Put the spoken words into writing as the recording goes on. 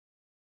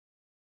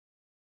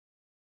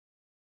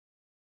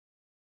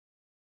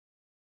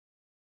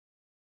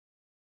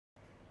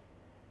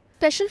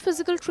Special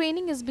physical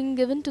training is being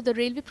given to the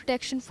Railway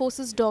Protection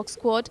Forces Dog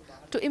Squad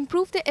to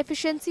improve their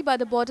efficiency by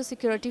the Border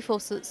Security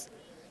Forces.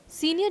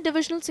 Senior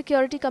Divisional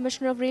Security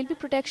Commissioner of Railway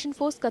Protection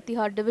Force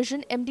Katihar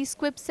Division MD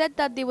Squib said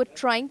that they were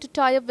trying to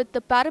tie up with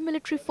the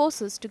paramilitary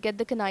forces to get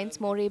the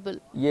canines more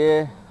able.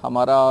 ये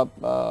हमारा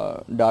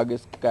dog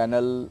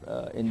kennel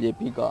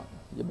NJP का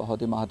ये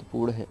बहुत ही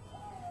महत्वपूर्ण है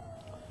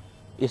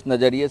इस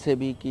नज़रिए से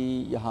भी कि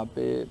यहाँ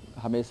पे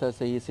हमेशा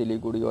से ही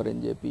सिलीगुड़ी और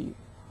एनजेपी,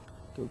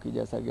 क्योंकि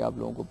जैसा कि आप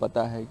लोगों को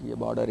पता है कि ये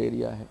बॉर्डर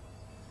एरिया है,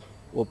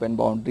 ओपन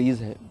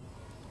बाउंड्रीज़ है,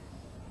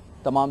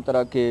 तमाम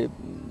तरह के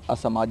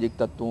असामाजिक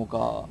तत्वों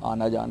का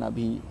आना जाना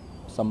भी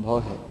संभव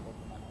है।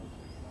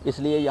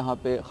 इसलिए यहाँ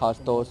पे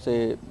ख़ास तौर से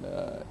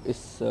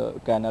इस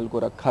कैनल को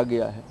रखा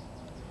गया है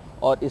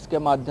और इसके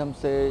माध्यम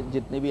से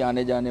जितनी भी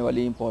आने जाने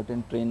वाली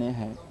इम्पोर्टेंट ट्रेनें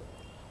हैं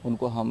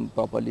उनको हम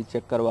प्रॉपर्ली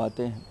चेक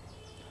करवाते हैं।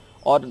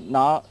 और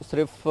ना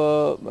सिर्फ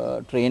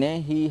ट्रेनें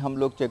ही हम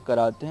लोग चेक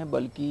कराते हैं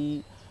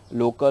बल्कि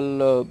लोकल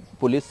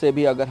पुलिस से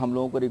भी अगर हम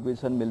लोगों को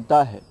रिक्वेशन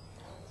मिलता है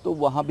तो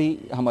वहाँ भी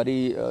हमारी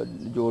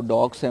जो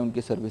डॉग्स हैं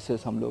उनकी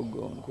सर्विसेज हम लोग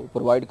उनको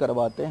प्रोवाइड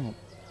करवाते हैं।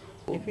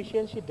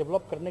 एफिशिएंसी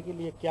डेवलप करने के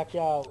लिए क्या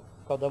क्या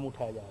कदम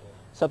उठाए जा रहे हैं?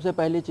 सबसे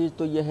पहली चीज़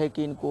तो यह है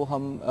कि इनको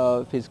हम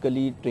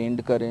फिज़िकली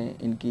ट्रेंड करें।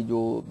 इनकी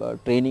जो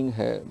ट्रेनिंग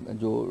है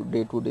जो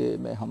डे टू डे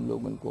में हम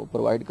लोग उनको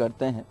प्रोवाइड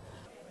करते हैं।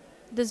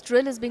 This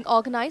drill is being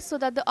organized so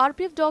that the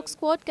RPF dog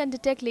squad can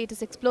detect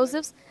latest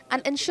explosives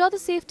and ensure the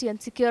safety and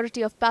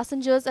security of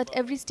passengers at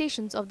every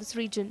stations of this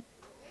region.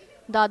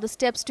 The other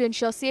steps to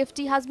ensure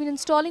safety has been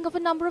installing of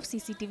a number of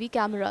CCTV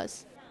cameras.